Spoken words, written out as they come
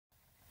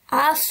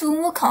Are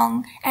Sun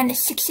Wukong and the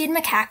Six Eared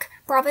Macaque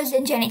brothers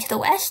in Journey to the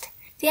West?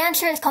 The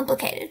answer is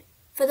complicated.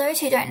 For those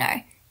who don't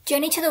know,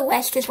 Journey to the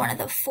West is one of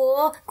the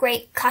 4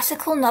 great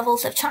classical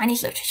novels of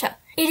Chinese literature.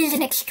 It is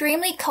an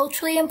extremely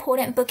culturally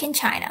important book in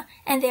China,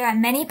 and there are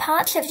many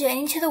parts of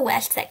Journey to the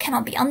West that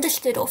cannot be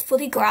understood or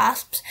fully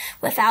grasped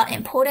without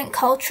important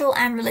cultural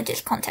and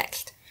religious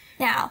context.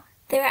 Now,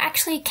 there are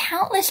actually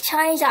countless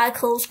Chinese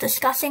articles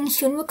discussing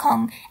Sun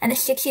Wukong and the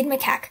Six Eared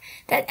Macaque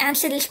that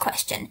answer this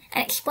question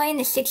and explain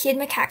the Six Eared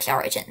Macaque's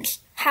origins.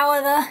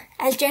 However,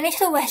 as Journey to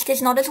the West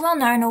is not as well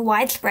known or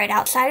widespread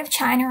outside of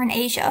China and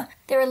Asia,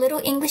 there are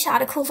little English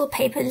articles or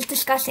papers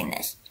discussing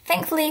this.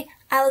 Thankfully,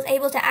 I was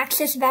able to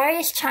access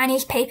various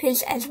Chinese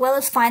papers as well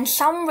as find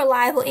some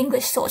reliable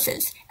English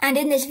sources, and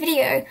in this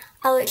video,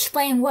 I'll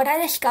explain what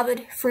I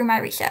discovered through my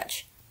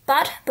research.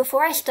 But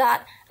before I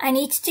start, I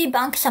need to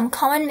debunk some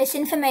common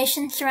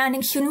misinformation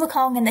surrounding Sun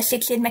Wukong and the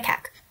Six Eared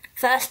Macaque.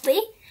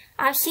 Firstly,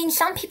 I've seen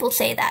some people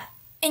say that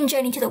in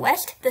Journey to the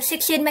West, the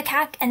Six Eared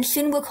Macaque and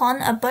Sun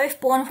Wukong are both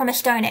born from a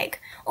stone egg,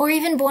 or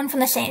even born from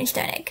the same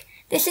stone egg.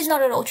 This is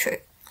not at all true.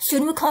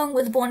 Sun Wukong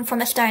was born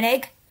from a stone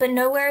egg, but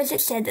nowhere is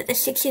it said that the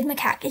Six Eared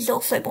Macaque is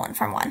also born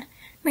from one.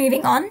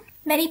 Moving on,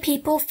 many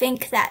people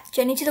think that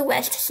Journey to the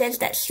West says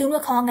that Sun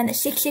Wukong and the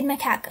Six Eared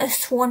Macaque are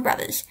sworn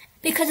brothers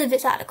because of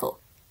this article.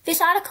 This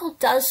article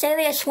does say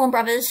they are sworn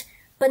brothers,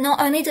 but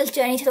not only does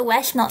Journey to the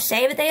West not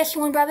say that they are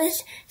sworn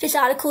brothers, this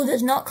article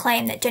does not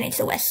claim that Journey to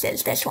the West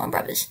says they're sworn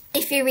brothers.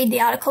 If you read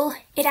the article,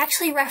 it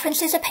actually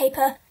references a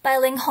paper by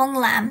Ling Hong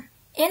Lam.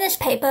 In this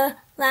paper,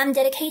 Lam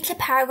dedicates a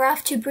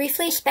paragraph to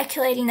briefly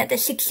speculating that the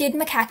Six Eared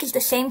Macaque is the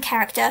same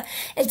character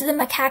as the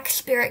Macaque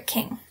Spirit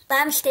King.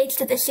 Lam states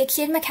that the Six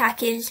Eared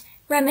Macaque is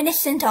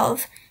reminiscent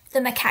of the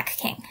Macaque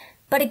King.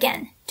 But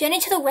again, Journey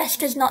to the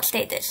West does not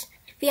state this.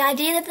 The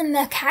idea that the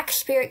Macaque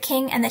Spirit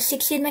King and the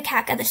Six Eared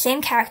Macaque are the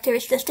same character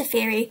is just a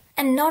theory,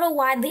 and not a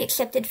widely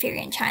accepted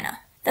theory in China.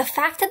 The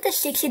fact that the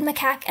Six Eared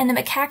Macaque and the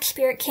Macaque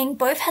Spirit King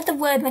both had the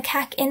word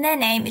macaque in their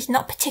name is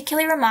not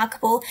particularly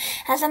remarkable,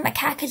 as a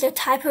macaque is a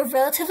type of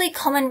relatively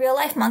common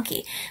real-life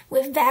monkey,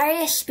 with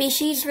various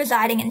species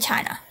residing in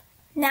China.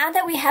 Now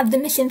that we have the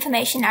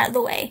misinformation out of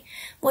the way,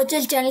 what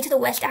does Journey to the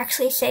West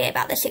actually say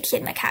about the Six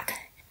Eared Macaque?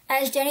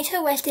 As Journey to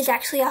the West is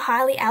actually a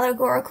highly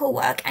allegorical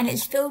work and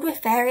is filled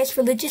with various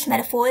religious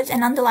metaphors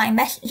and underlying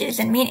messages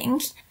and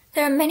meanings,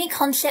 there are many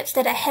concepts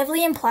that are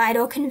heavily implied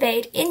or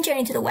conveyed in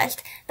Journey to the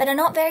West that are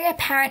not very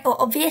apparent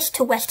or obvious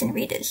to Western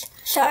readers.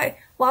 So,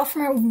 while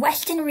from a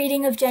Western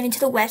reading of Journey to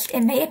the West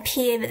it may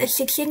appear that the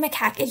Six Eared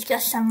Macaque is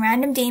just some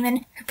random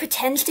demon who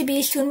pretends to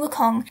be Sun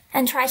Wukong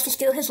and tries to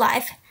steal his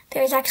life,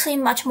 there is actually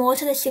much more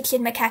to the Six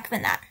Eared Macaque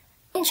than that.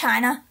 In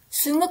China,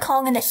 Sun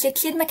Wukong and the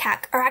Six Eared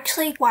Macaque are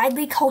actually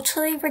widely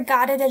culturally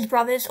regarded as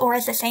brothers or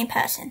as the same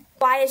person.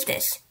 Why is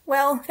this?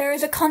 Well, there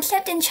is a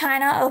concept in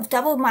China of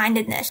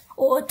double-mindedness,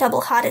 or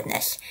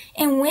double-heartedness,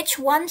 in which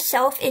one's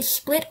self is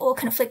split or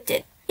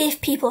conflicted. If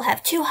people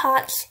have 2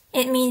 hearts,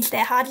 it means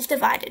their heart is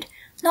divided,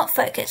 not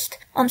focused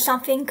on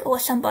something or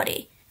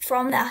somebody.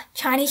 From the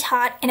Chinese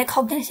heart in a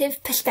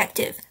cognitive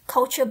perspective,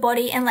 culture,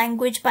 body, and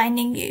language by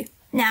Ningyu.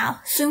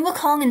 Now, Sun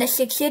Wukong and the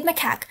Six Eared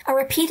Macaque are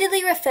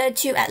repeatedly referred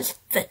to as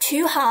the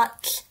 2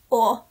 hearts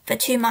or the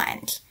 2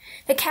 minds.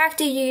 The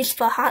character used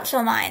for hearts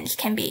or minds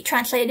can be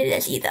translated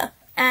as either,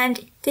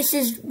 and this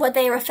is what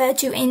they are referred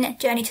to in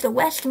Journey to the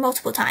West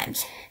multiple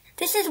times.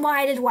 This is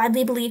why it is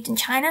widely believed in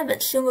China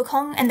that Sun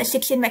Wukong and the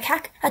Six Eared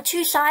Macaque are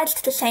 2 sides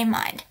to the same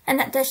mind, and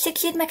that the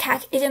Six Eared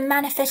Macaque is a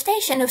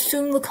manifestation of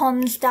Sun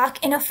Wukong's dark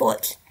inner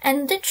thoughts,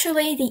 and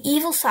literally the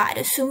evil side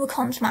of Sun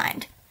Wukong's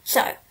mind.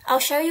 So, I'll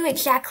show you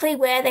exactly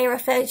where they are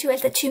referred to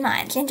as the 2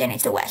 minds in Journey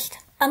to the West.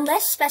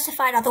 Unless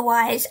specified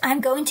otherwise, I'm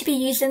going to be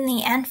using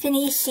the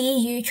Anthony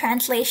C.U.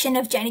 translation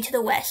of Journey to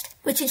the West,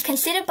 which is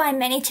considered by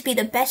many to be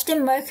the best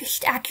and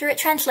most accurate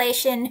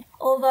translation,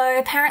 although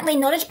apparently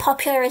not as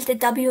popular as the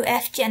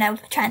W.F. Jenner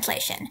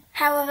translation.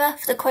 However,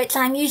 for the quotes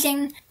I'm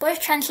using, both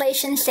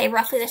translations say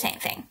roughly the same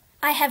thing.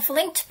 I have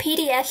linked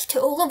PDFs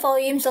to all the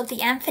volumes of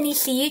the Anthony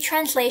C.U.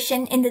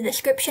 translation in the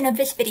description of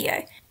this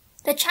video.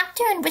 The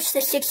chapter in which the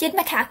Six Eared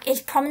Macaque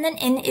is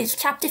prominent in is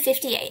chapter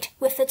 58,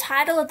 with the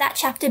title of that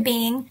chapter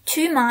being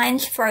 2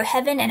 minds throw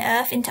heaven and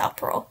earth into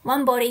uproar.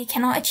 One body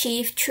cannot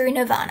achieve true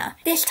nirvana.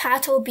 This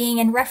title being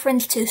in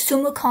reference to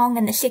Sun Wukong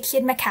and the Six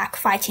Eared Macaque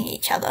fighting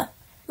each other.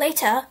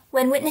 Later,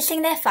 when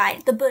witnessing their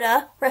fight, the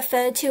Buddha,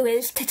 referred to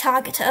as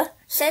Tathagata,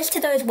 says to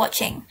those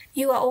watching,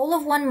 "You are all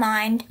of one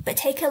mind, but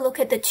take a look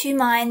at the 2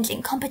 minds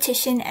in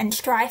competition and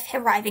strife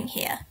arriving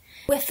here."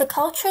 With the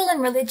cultural and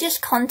religious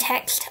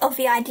context of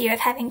the idea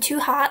of having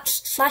 2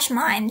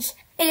 hearts/minds,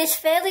 it is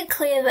fairly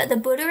clear that the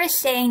Buddha is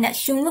saying that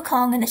Sun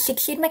Wukong and the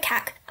Six Eared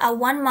Macaque are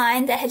one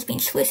mind that has been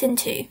split in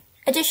 2.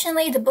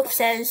 Additionally, the book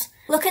says,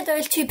 "Look at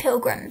those 2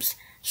 pilgrims.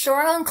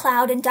 Soaring on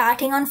cloud and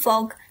darting on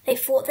fog, they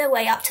fought their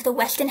way up to the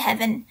western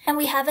heaven, and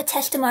we have a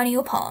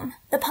testimonial poem."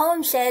 The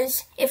poem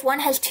says, "If one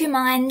has 2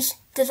 minds,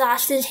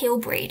 disasters he'll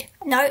breed."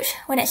 Note,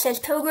 when it says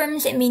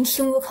pilgrims, it means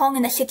Sun Wukong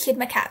and the Six Eared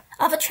Macaque.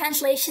 Other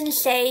translations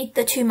say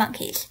the 2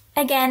 monkeys.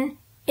 Again,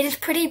 It is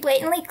pretty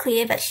blatantly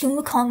clear that Sun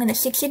Wukong and the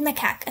Six Eared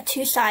Macaque are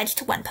two sides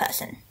to one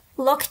person.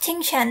 Lok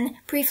Ting-chen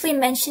briefly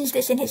mentions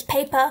this in his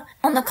paper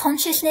on the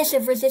consciousness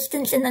of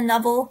resistance in the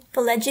novel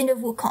The Legend of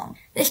Wukong.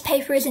 This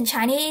paper is in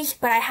Chinese,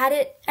 but I had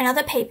it and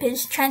other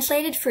papers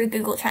translated through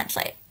Google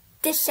Translate.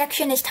 This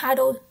section is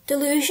titled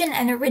Delusion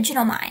and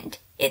Original Mind.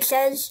 It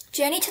says,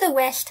 Journey to the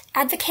West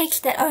advocates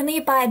that only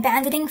by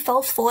abandoning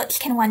false thoughts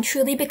can one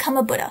truly become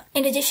a Buddha.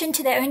 In addition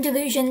to their own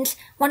delusions,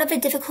 one of the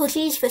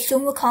difficulties for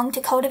Sun Wukong to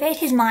cultivate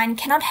his mind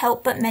cannot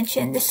help but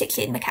mention the Six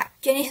Eared Macaque.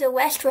 Journey to the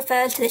West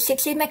refers to the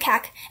Six Eared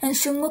Macaque and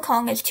Sun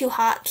Wukong as two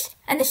hearts,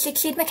 and the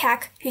Six Eared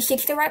Macaque who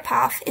seeks the right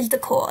path is the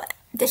core.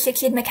 The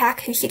Six Eared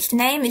Macaque who seeks the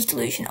name is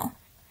delusional.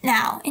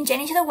 Now, in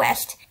Journey to the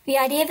West, the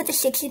idea that the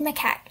Six Eared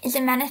Macaque is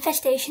a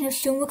manifestation of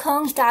Sun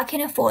Wukong's dark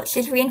inner thoughts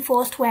is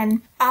reinforced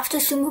when, after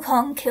Sun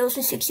Wukong kills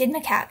the Six Eared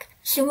Macaque,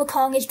 Sun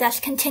Wukong is thus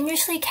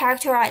continuously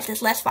characterized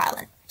as less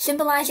violent,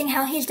 symbolizing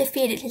how he has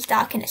defeated his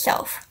dark inner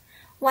self.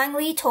 Wang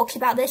Li talks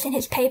about this in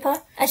his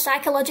paper, A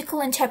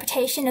Psychological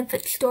Interpretation of the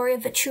Story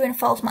of the True and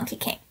False Monkey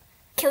King.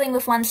 Killing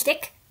with one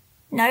stick?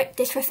 Note,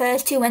 this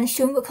refers to when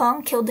Sun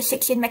Wukong killed the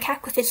Six Eared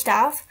Macaque with his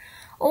staff,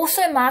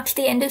 also marks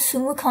the end of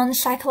Sun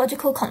Wukong's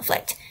psychological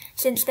conflict.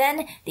 Since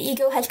then, the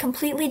ego has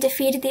completely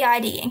defeated the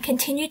ID and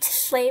continued to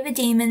slay the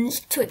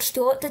demons to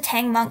extort the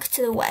Tang monks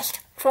to the west.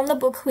 From the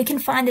book, we can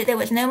find that there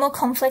was no more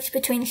conflict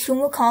between Sun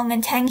Wukong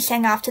and Tang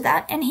Seng after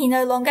that, and he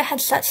no longer had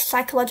such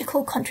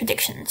psychological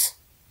contradictions.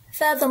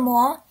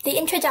 Furthermore, the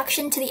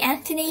introduction to the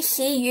Anthony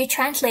C. Yu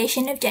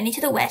translation of Journey to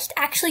the West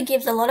actually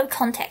gives a lot of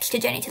context to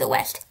Journey to the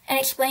West, and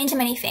explains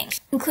many things,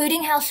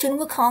 including how Sun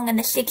Wukong and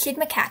the Six Eared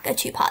Macaque are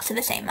two parts of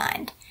the same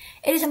mind.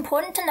 It is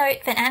important to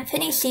note that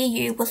Anthony C.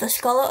 Yu was a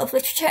scholar of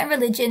literature and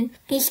religion,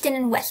 Eastern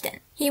and Western.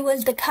 He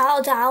was the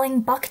Carl Darling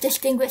Buck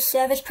Distinguished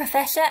Service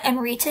Professor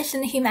Emeritus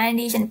in the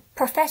Humanities and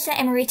Professor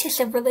Emeritus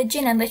of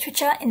Religion and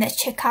Literature in the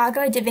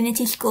Chicago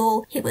Divinity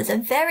School. He was a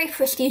very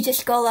prestigious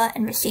scholar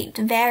and received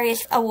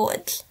various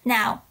awards.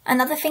 Now,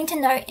 another thing to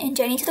note in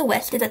Journey to the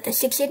West is that the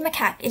Six Eared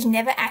Macaque is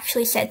never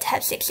actually said to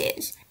have 6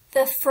 ears.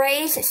 The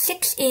phrase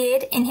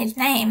six-eared in his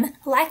name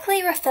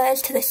likely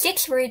refers to the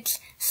 6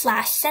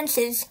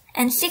 roots/senses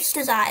and 6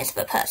 desires of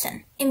a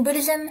person. In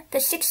Buddhism, the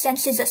 6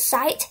 senses are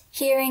sight,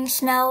 hearing,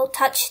 smell,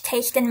 touch,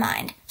 taste, and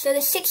mind. So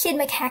the Six-Eared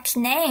Macaque's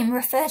name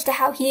refers to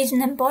how he is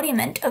an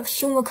embodiment of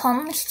Sun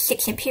Wukong's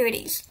 6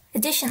 impurities.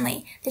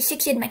 Additionally, the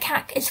Six-Eared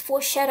Macaque is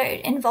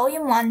foreshadowed in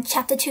Volume 1,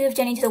 Chapter 2 of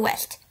Journey to the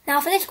West.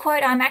 Now for this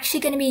quote, I'm actually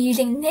going to be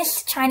using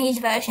this Chinese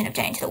version of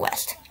Journey to the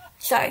West.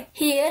 So,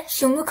 here,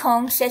 Sun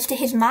Wukong says to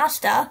his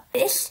master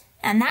this,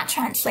 and that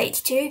translates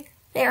to,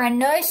 there are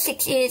no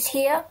 6 ears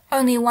here,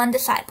 only one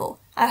disciple.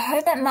 I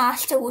hope that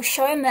master will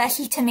show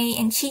mercy to me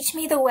and teach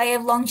me the way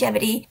of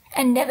longevity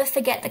and never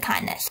forget the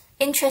kindness.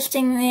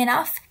 Interestingly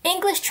enough,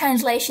 English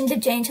translations of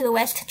Journey to the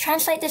West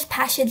translate this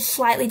passage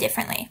slightly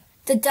differently.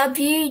 The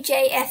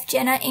W.J.F.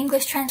 Jenner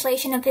English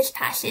translation of this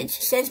passage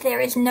says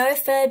there is no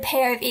third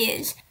pair of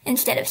ears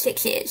instead of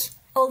 6 ears.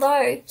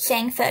 Although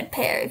saying third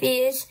pair of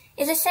ears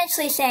is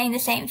essentially saying the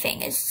same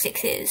thing as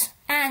 6 ears.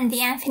 And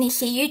the Anthony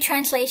C. Yu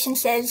translation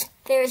says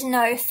there is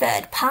no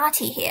third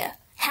party here.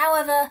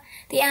 However,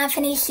 the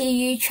Anthony C.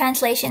 Yu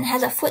translation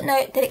has a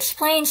footnote that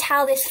explains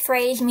how this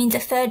phrase means a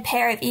third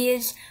pair of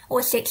ears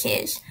or 6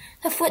 ears.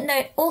 The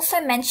footnote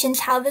also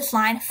mentions how this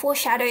line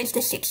foreshadows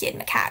the Six-Eared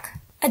Macaque.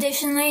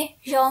 Additionally,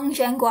 Zhong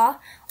Zhenghua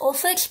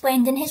also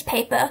explained in his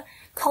paper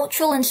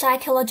Cultural and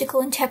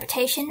Psychological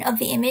Interpretation of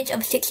the Image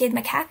of Six-Eared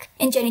Macaque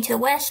in Journey to the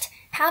West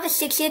how the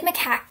Six-Eared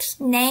Macaque's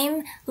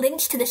name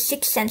links to the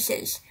 6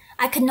 senses.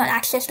 I could not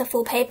access the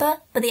full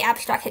paper, but the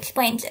abstract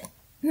explains it.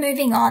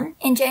 Moving on,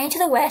 in Journey to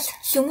the West,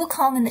 Sun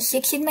Wukong and the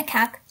Six-Eared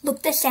Macaque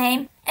look the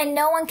same, and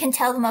no one can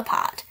tell them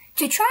apart.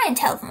 To try and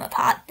tell them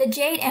apart, the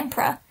Jade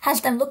Emperor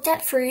has them looked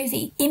at through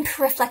the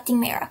imp-reflecting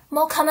mirror,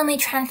 more commonly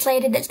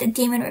translated as the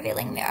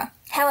demon-revealing mirror.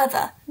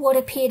 However, what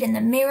appeared in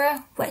the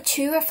mirror were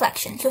 2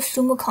 reflections of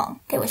Sun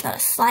Wukong. There was not a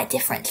slight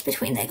difference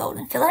between their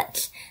golden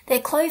fillets, their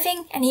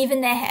clothing, and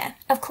even their hair.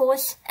 Of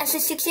course, as the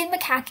Six-Eared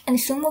Macaque and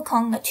Sun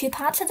Wukong are 2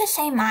 parts of the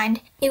same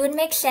mind, it would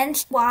make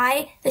sense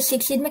why the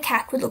Six-Eared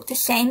Macaque would look the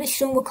same as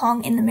Sun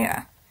Wukong in the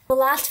mirror. The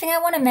last thing I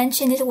want to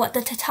mention is what the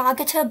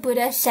Tathagata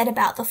Buddha said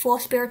about the 4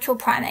 spiritual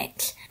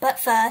primates. But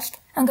first,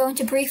 I'm going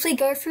to briefly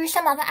go through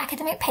some other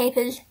academic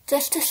papers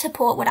just to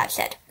support what I've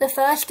said. The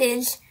first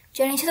is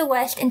Journey to the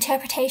West,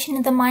 Interpretation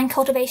of the Mind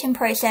Cultivation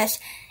Process,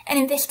 an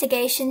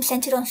investigation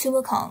centered on Sun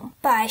Wukong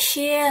by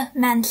Xie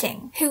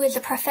Mansing, who is a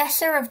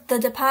professor of the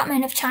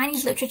Department of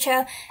Chinese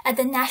Literature at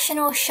the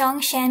National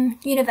Songshan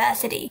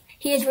University.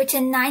 He has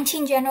written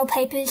 19 journal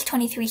papers,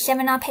 23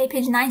 seminar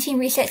papers, 19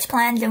 research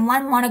plans, and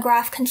 1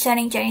 monograph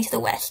concerning Journey to the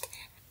West.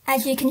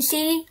 As you can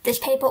see, this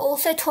paper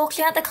also talks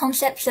about the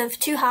concepts of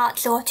 2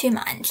 hearts or 2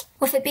 minds,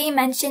 with it being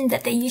mentioned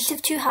that the use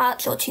of 2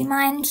 hearts or 2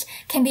 minds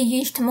can be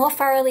used to more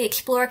thoroughly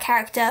explore a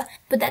character,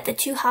 but that the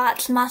 2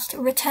 hearts must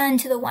return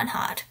to the 1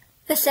 heart.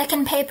 The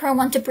second paper I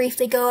want to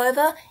briefly go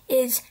over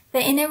is The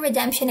Inner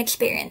Redemption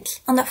Experience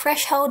on the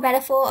Threshold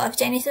Metaphor of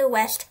Journey to the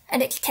West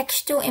and Its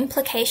Textual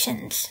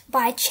Implications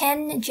by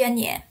Chen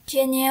Jianye.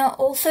 Jianye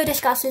also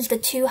discusses the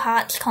two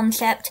hearts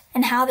concept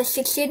and how the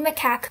six-eared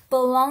macaque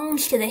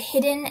belongs to the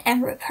hidden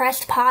and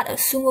repressed part of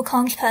Sun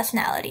Wukong's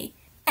personality,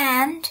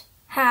 and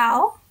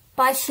how,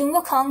 by Sun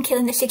Wukong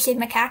killing the six-eared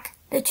macaque,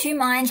 the two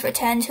minds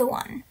return to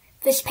one.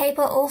 This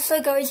paper also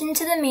goes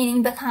into the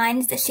meaning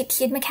behind the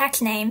six-eared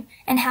macaque's name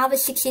and how the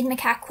six-eared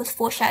macaque was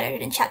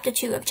foreshadowed in Chapter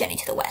 2 of Journey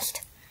to the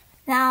West.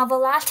 Now, the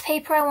last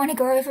paper I want to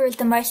go over is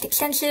the most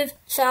extensive,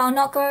 so I'll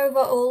not go over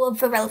all of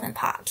the relevant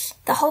parts.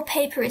 The whole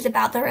paper is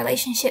about the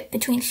relationship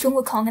between Sun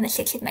Wukong and the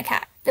six-eared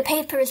macaque. The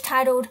paper is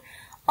titled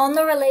On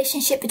the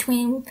Relationship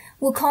Between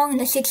Wukong and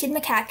the Six-Eared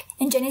Macaque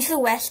in Journey to the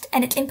West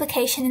and Its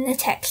Implication in the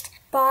Text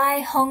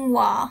by Hong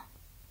Hua.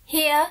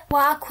 Here,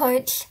 Hua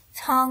quotes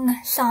Tang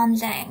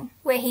Sanzang,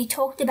 where he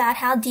talked about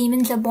how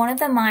demons are born of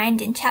the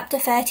mind in Chapter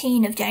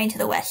 13 of Journey to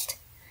the West.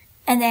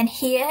 And then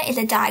here is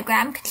a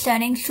diagram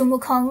concerning Sun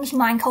Wukong's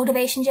mind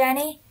cultivation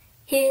journey.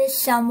 Here's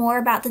some more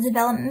about the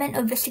development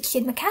of the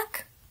six-eared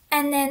macaque.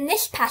 And then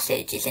this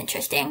passage is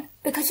interesting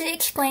because it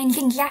explains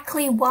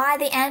exactly why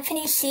the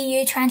Anthony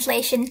CU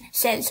translation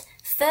says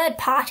third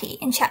party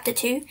in Chapter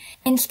 2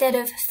 instead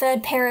of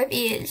third pair of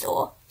ears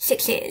or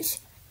six ears.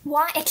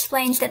 Hua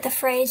explains that the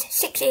phrase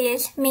six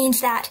ears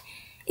means that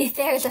if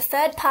there is a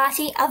third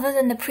party other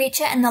than the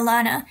preacher and the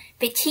learner,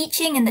 the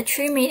teaching and the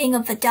true meaning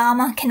of the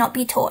Dharma cannot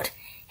be taught.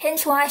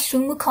 Hence why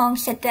Sun Wukong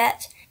said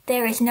that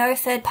there is no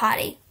third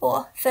party,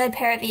 or third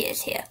pair of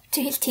ears here,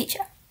 to his teacher.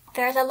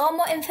 There is a lot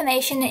more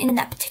information in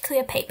that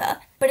particular paper,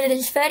 but it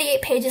is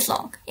 38 pages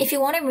long. If you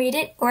want to read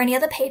it, or any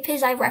other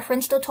papers I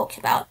referenced or talked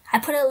about, I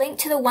put a link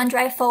to the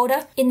OneDrive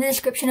folder in the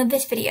description of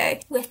this video,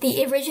 with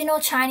the original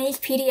Chinese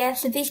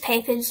PDFs of these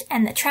papers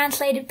and the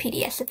translated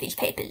PDFs of these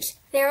papers.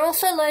 There are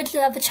also loads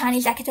of other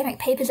Chinese academic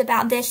papers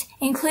about this,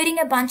 including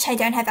a bunch I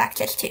don't have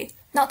access to.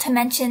 Not to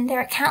mention, there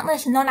are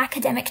countless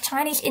non-academic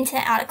Chinese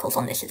internet articles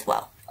on this as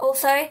well.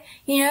 Also,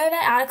 you know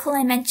that article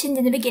I mentioned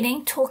in the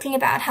beginning talking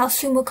about how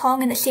Sun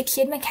Wukong and the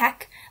six-eared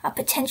macaque are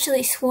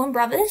potentially sworn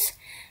brothers?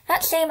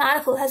 That same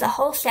article has a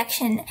whole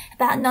section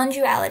about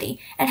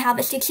non-duality and how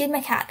the six-eared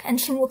macaque and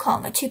Sun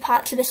Wukong are two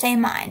parts of the same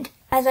mind.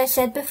 As I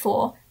said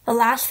before, the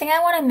last thing I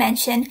want to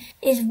mention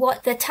is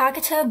what the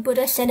Tathagata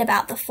Buddha said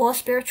about the four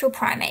spiritual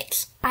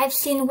primates. I've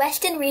seen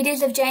Western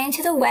readers of Journey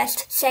to the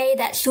West say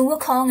that Sun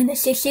Wukong and the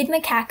six-eared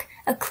macaque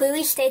are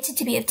clearly stated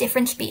to be of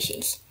different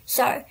species.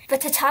 So, the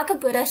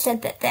Tathagata Buddha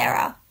said that there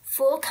are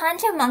 4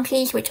 kinds of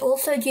monkeys which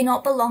also do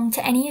not belong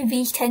to any of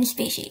these 10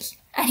 species,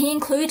 and he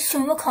includes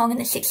Sun Wukong and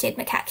the six-eared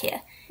macaque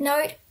here.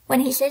 Note, when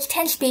he says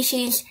 10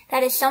 species,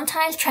 that is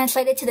sometimes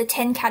translated to the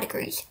 10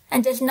 categories,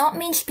 and does not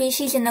mean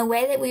species in the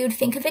way that we would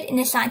think of it in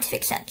a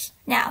scientific sense.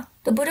 Now,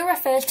 the Buddha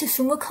refers to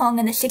Sun Wukong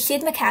and the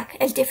six-eared macaque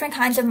as different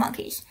kinds of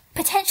monkeys,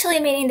 potentially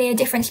meaning they are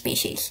different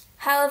species.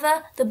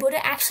 However, the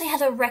Buddha actually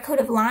has a record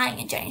of lying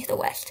in Journey to the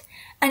West,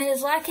 and it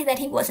is likely that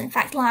he was in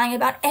fact lying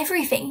about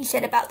everything he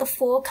said about the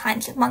 4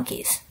 kinds of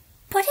monkeys.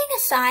 Putting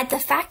aside the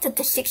fact that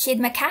the six-eared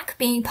macaque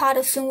being part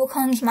of Sun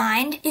Wukong's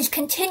mind is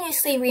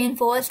continuously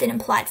reinforced and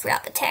implied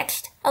throughout the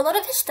text, a lot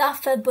of the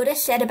stuff the Buddha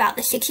said about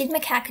the six-eared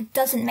macaque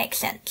doesn't make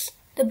sense.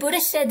 The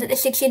Buddha said that the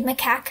six-eared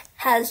macaque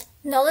has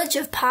knowledge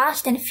of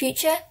past and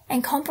future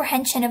and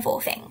comprehension of all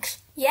things.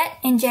 Yet,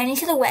 in Journey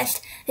to the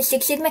West, the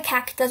six-eared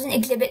macaque doesn't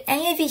exhibit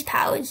any of these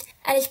powers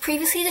and is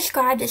previously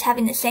described as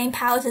having the same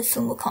powers as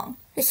Sun Wukong.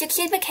 The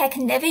six-eared macaque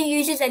never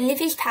uses any of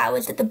these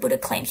powers that the Buddha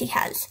claims he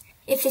has.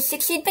 If the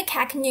six-eared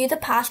macaque knew the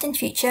past and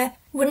future,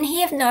 wouldn't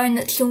he have known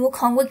that Sun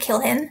Wukong would kill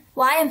him?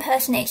 Why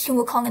impersonate Sun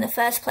Wukong in the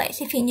first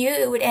place if he knew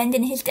it would end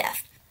in his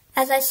death?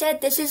 As I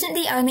said, this isn't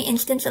the only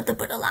instance of the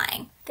Buddha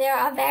lying. There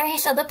are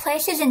various other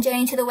places in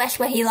Journey to the West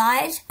where he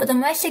lies, but the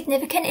most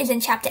significant is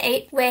in Chapter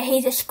 8, where he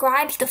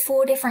describes the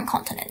 4 different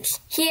continents.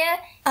 Here,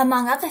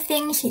 among other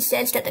things, he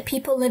says that the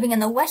people living in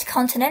the West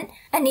continent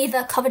are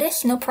neither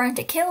covetous nor prone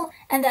to kill,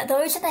 and that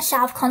those in the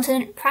South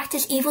continent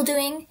practice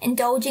evil-doing,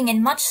 indulging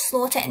in much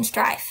slaughter and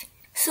strife.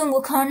 Sun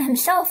Wukong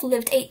himself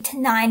lived 8 to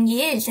 9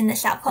 years in the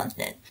South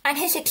continent, and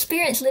his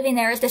experience living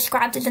there is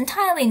described as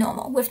entirely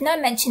normal, with no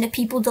mention of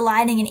people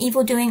delighting in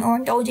evil-doing or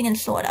indulging in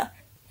slaughter.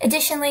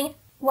 Additionally,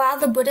 while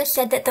the Buddha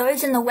said that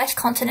those in the West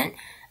continent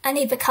are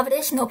neither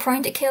covetous nor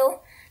prone to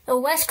kill, the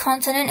West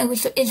continent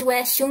is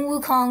where Sun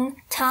Wukong,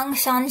 Tang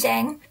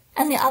Sanzang,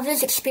 and the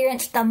others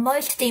experienced the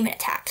most demon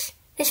attacks.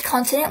 This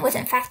continent was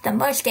in fact the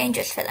most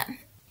dangerous for them.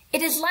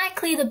 It is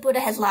likely the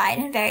Buddha has lied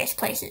in various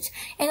places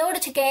in order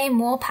to gain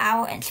more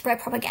power and spread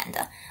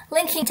propaganda,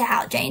 linking to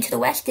how Journey to the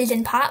West is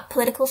in part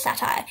political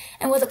satire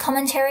and was a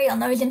commentary on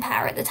those in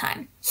power at the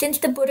time. Since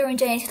the Buddha in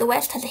Journey to the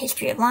West has a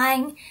history of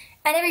lying,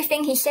 and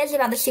everything he says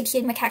about the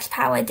six-eared macaque's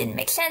power didn't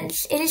make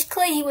sense, it is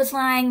clear he was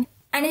lying,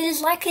 and it is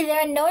likely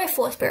there are no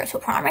 4 spiritual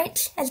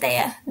primates, as they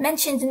are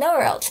mentioned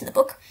nowhere else in the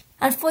book.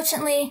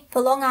 Unfortunately, the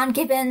long-armed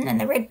gibbon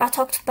and the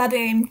red-buttocked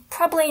baboon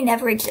probably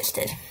never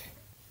existed.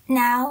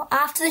 Now,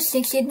 after the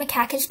six-eared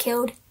macaque is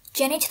killed,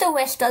 Journey to the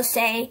West does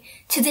say,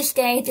 to this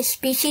day, the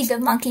species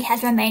of monkey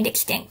has remained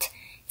extinct.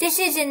 This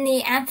is in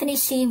the Anthony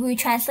C. Wu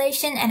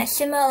translation, and a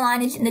similar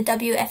line is in the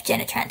W.F.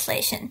 Jenner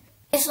translation.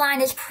 This line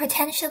is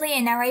potentially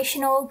a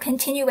narrational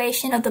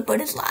continuation of the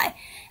Buddha's lie.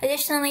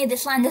 Additionally,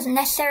 this line doesn't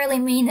necessarily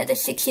mean that the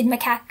six-eared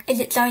macaque is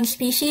its own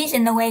species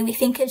in the way we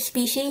think of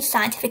species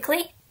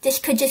scientifically. This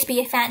could just be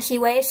a fancy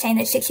way of saying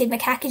that six-eared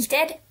macaque is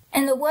dead,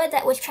 and the word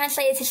that was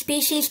translated to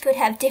species could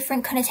have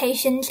different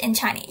connotations in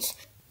Chinese.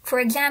 For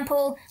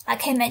example,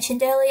 like I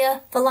mentioned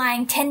earlier, the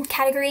line 10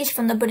 categories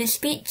from the Buddha's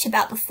speech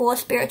about the 4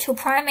 spiritual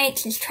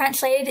primates is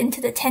translated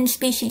into the 10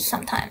 species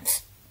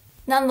sometimes.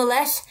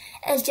 Nonetheless,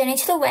 as Journey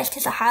to the West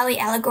is a highly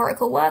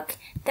allegorical work,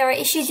 there are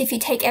issues if you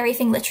take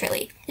everything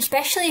literally,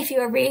 especially if you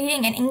are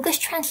reading an English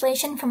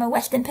translation from a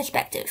Western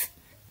perspective.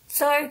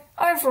 So,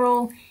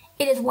 overall,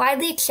 it is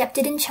widely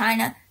accepted in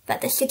China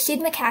that the six-eared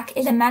macaque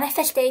is a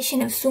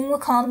manifestation of Sun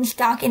Wukong's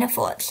dark inner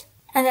thoughts,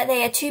 and that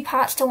they are 2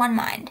 parts to one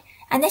mind,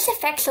 and this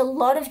affects a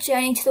lot of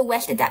Journey to the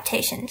West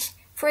adaptations.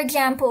 For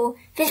example,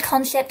 this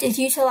concept is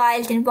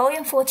utilized in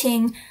Volume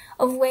 14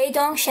 of Wei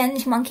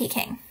Dongshen's Monkey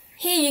King.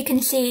 Here you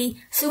can see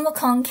Sun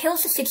Wukong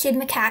kills the six-eared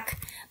macaque,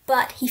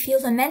 but he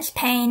feels immense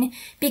pain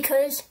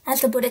because,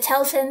 as the Buddha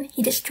tells him,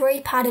 he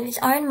destroyed part of his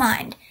own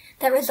mind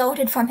that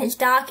resulted from his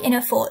dark inner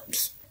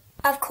thoughts.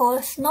 Of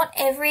course, not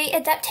every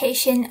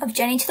adaptation of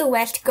Journey to the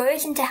West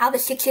goes into how the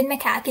six-eared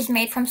macaque is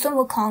made from Sun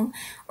Wukong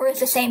or is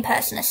the same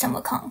person as Sun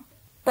Wukong.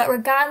 But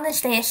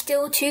regardless, they are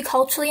still 2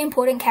 culturally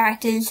important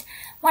characters,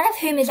 one of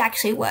whom is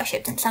actually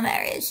worshipped in some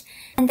areas,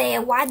 and they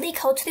are widely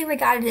culturally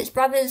regarded as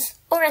brothers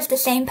or as the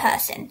same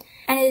person,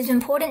 and it is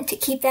important to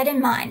keep that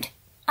in mind.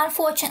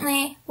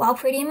 Unfortunately, while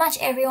pretty much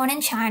everyone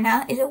in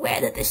China is aware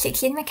that the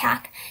six-eared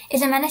macaque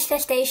is a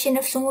manifestation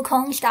of Sun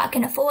Wukong's dark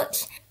inner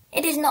thoughts,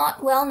 it is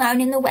not well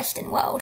known in the Western world.